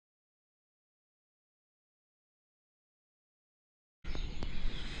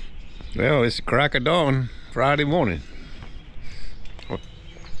Well, it's crack of dawn Friday morning.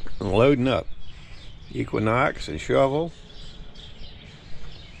 I'm loading up Equinox and shovel.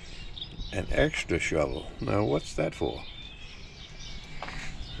 An extra shovel. Now what's that for?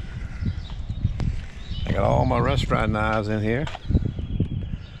 I got all my restaurant knives in here.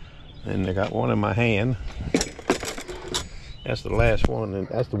 And I got one in my hand. That's the last one, and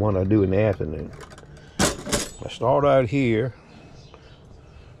that's the one I do in the afternoon. I start out here.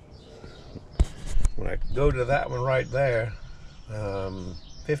 When I go to that one right there,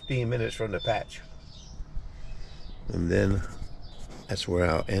 15 minutes from the patch. And then that's where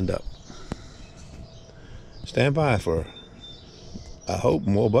I'll end up. Stand by for, I hope,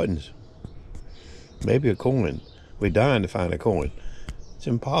 more buttons. Maybe a coin. We're dying to find a coin. It's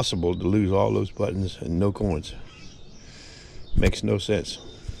impossible to lose all those buttons and no coins. Makes no sense.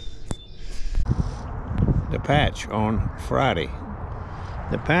 The patch on Friday.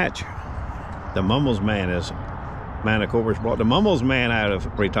 The patch, the MumblesMan is, Manticore's brought the MumblesMan out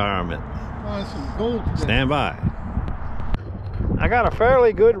of retirement. Some gold today. Stand by. I got a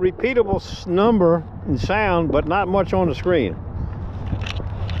fairly good repeatable number and sound, but not much on the screen.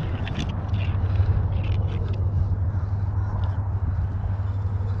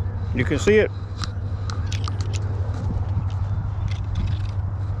 You can see it.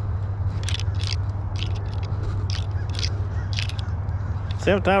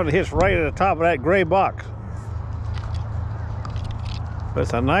 Sometimes it hits right at the top of that gray box. But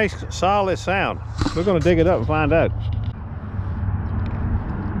it's a nice, solid sound. We're going to dig it up and find out.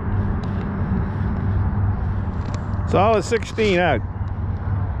 Solid 16 out.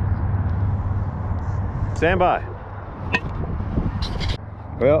 Stand by.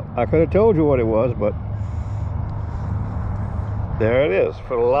 Well, I could have told you what it was, but there it is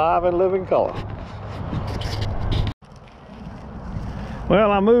for live and living color.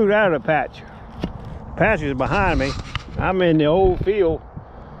 Well, I moved out of the patch. The patch is behind me. I'm in the old field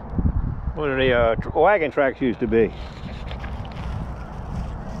where the wagon tracks used to be.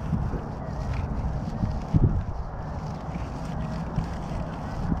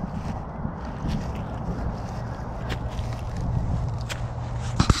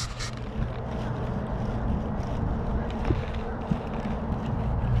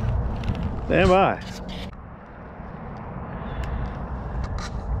 Stand by.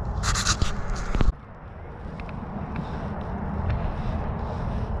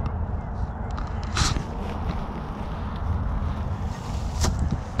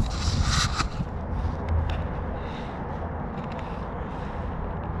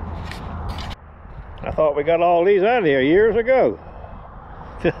 I thought we got all these out of here years ago.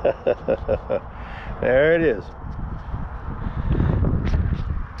 There it is.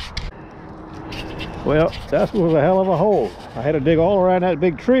 Well, that was a hell of a hole. I had to dig all around that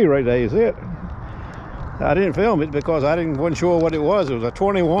big tree right there, you see it? I didn't film it because I wasn't sure what it was. It was a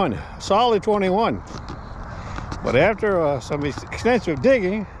 21, solid 21. But after some extensive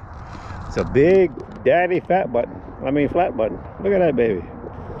digging, it's a big daddy fat button. I mean flat button. Look at that baby.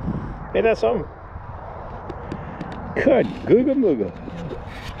 Ain't that something? Good, googa mooga.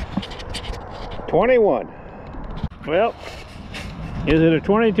 21. Well, is it a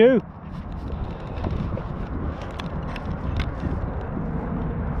 22?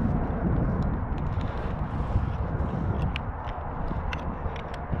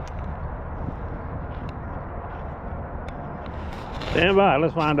 Stand by,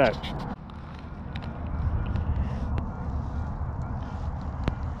 let's find out.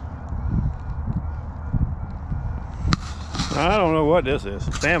 I don't know what this is.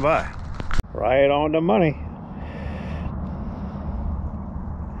 Stand by. Right on the money.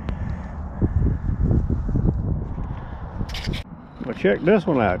 Well, check this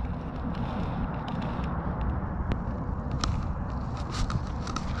one out.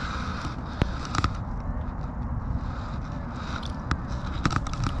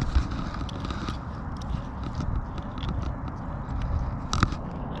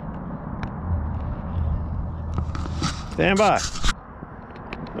 Stand by.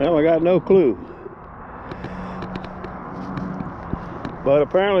 Well, I got no clue. But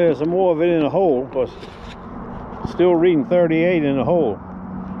apparently there's some more of it in the hole, because still reading 38 in the hole.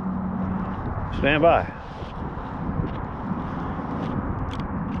 Stand by.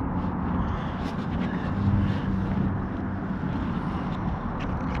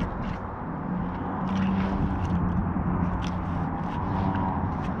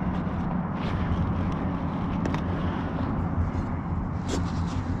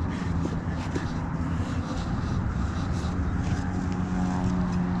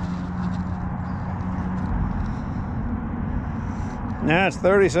 Now it's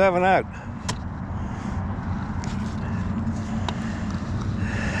 37 out.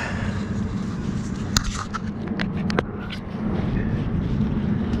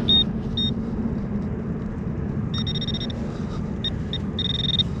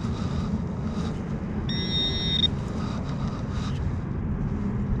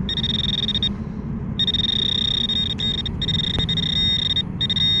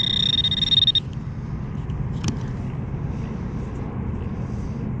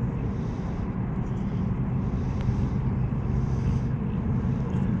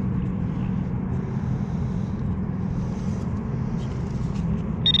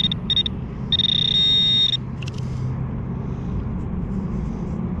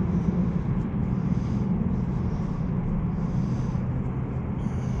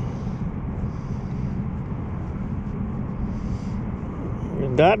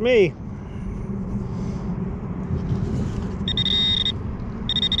 Got me.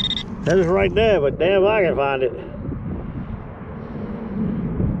 That is right there, but damn, I can find it.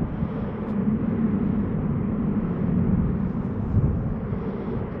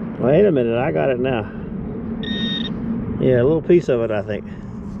 Wait a minute, I got it now. Yeah, a little piece of it, I think.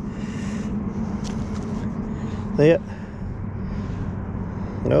 See it?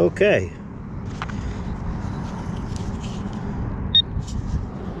 Okay.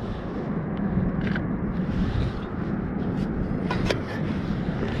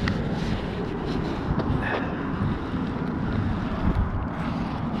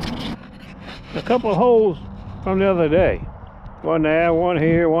 A couple of holes from the other day. One there, one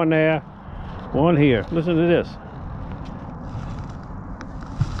here, one there, one here. Listen to this.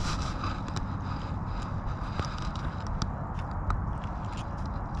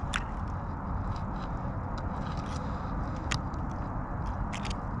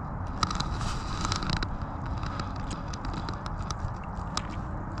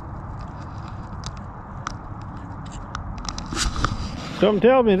 Something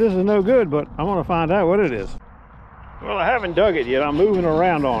tells me this is no good, but I'm gonna find out what it is. Well, I haven't dug it yet. I'm moving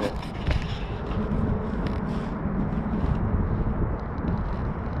around on it.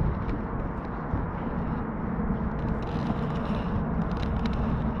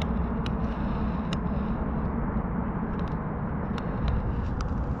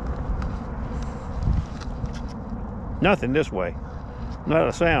 Nothing this way. Not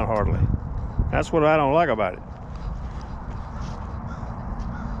a sound hardly. That's what I don't like about it.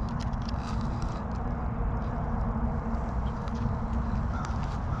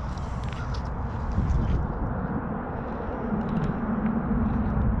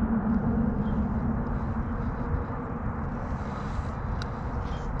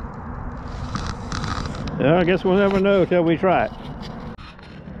 Yeah, I guess we'll never know till we try it.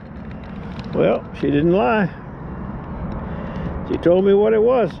 Well, she didn't lie. She told me what it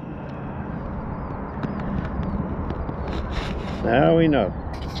was. Now we know.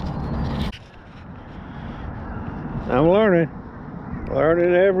 I'm learning.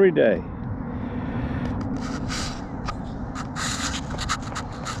 Learning every day.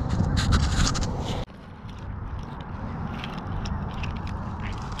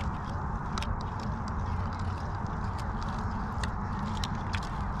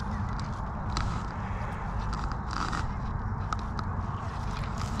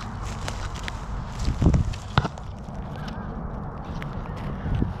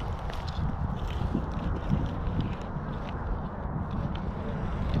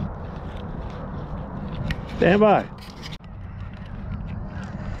 Stand by.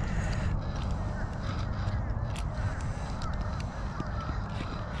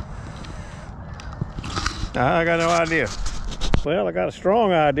 I got no idea. Well, I got a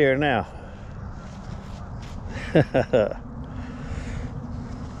strong idea now.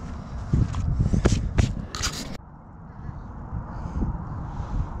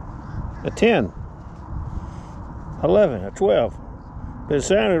 A 10, 11, a 12. But it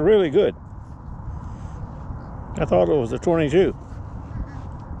sounded really good. I thought it was a 22,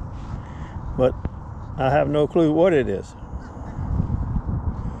 but I have no clue what it is.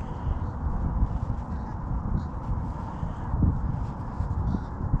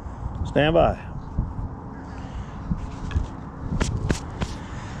 Stand by.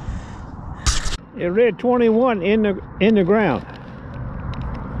 It read 21 in the ground.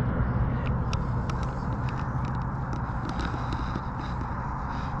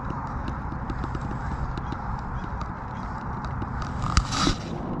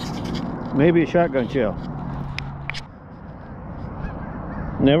 Maybe a shotgun shell.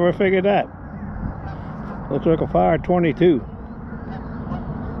 Never figured that. Looks like a fire 22.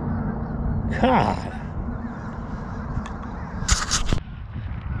 God.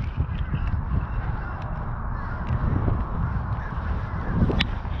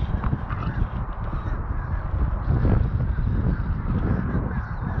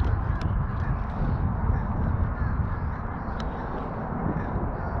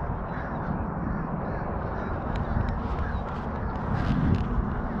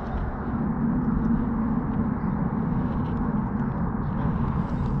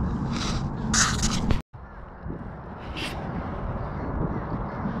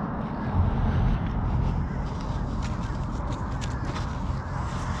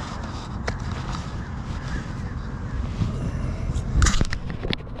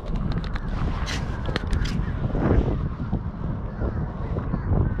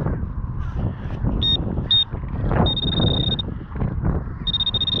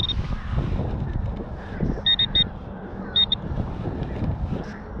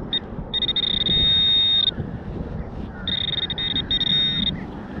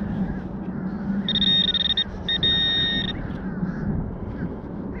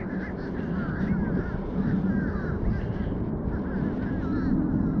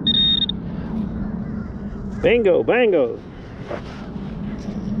 Bingo, bango.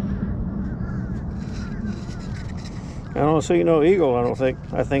 I don't see no eagle, I don't think.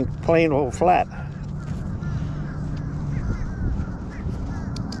 I think plain old flat.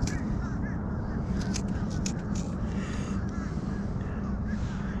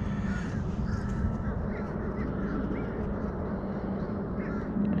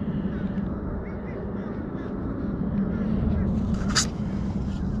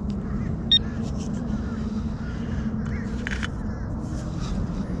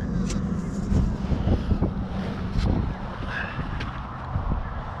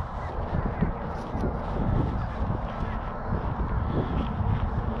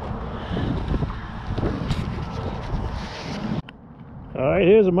 All right,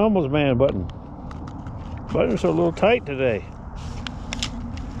 here's a MumblesMan button. Buttons are a little tight today.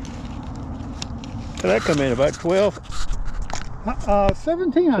 Did that come in about 12?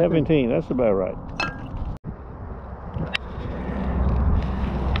 17, I 17, think. that's about right.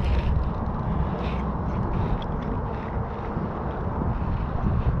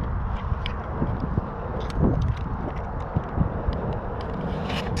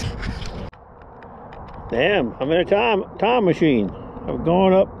 Damn, I'm in a time machine. I've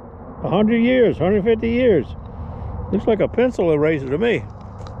gone up 100 years, 150 years. Looks like a pencil eraser to me.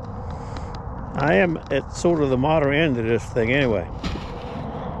 I am at sort of the modern end of this thing anyway.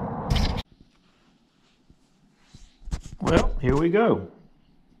 Well, here we go.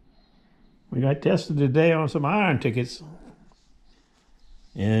 We got tested today on some iron tickets.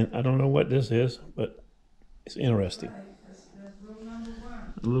 And I don't know what this is, but it's interesting.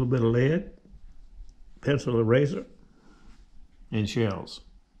 A little bit of lead, pencil eraser, and shells.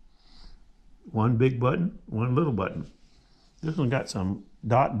 One big button, one little button. This one got some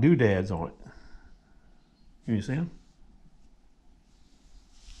dot doodads on it. Can you see them?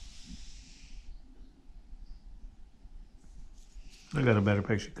 I got a better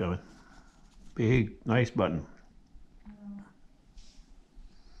picture coming. Big, nice button.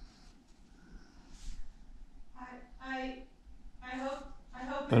 I hope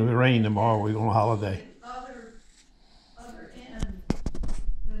It's gonna be raining tomorrow. We're going on holiday. Other end,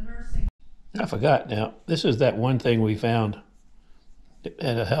 the nursing. I forgot now. This is that one thing we found that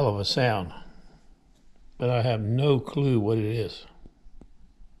had a hell of a sound, but I have no clue what it is.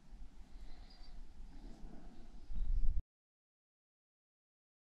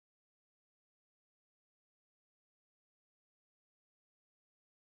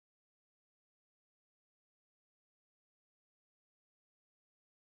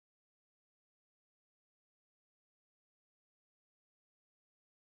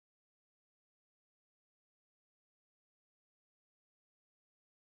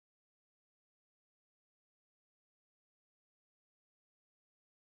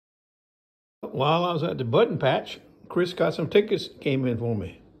 While I was at the button patch, Chris got some tickets, came in for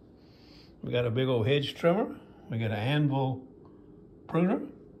me. We got a big old hedge trimmer. We got an anvil pruner.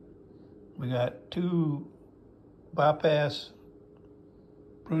 We got 2 bypass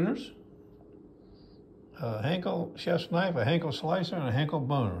pruners, a Henkel chef's knife, a Henkel slicer, and a Henkel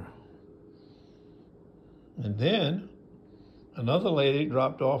boner. And then another lady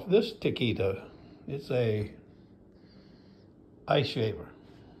dropped off this taquito. It's a ice shaver.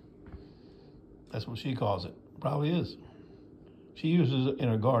 That's what she calls it. Probably is. She uses it in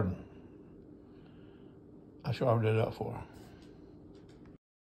her garden. I sharpened it up for her.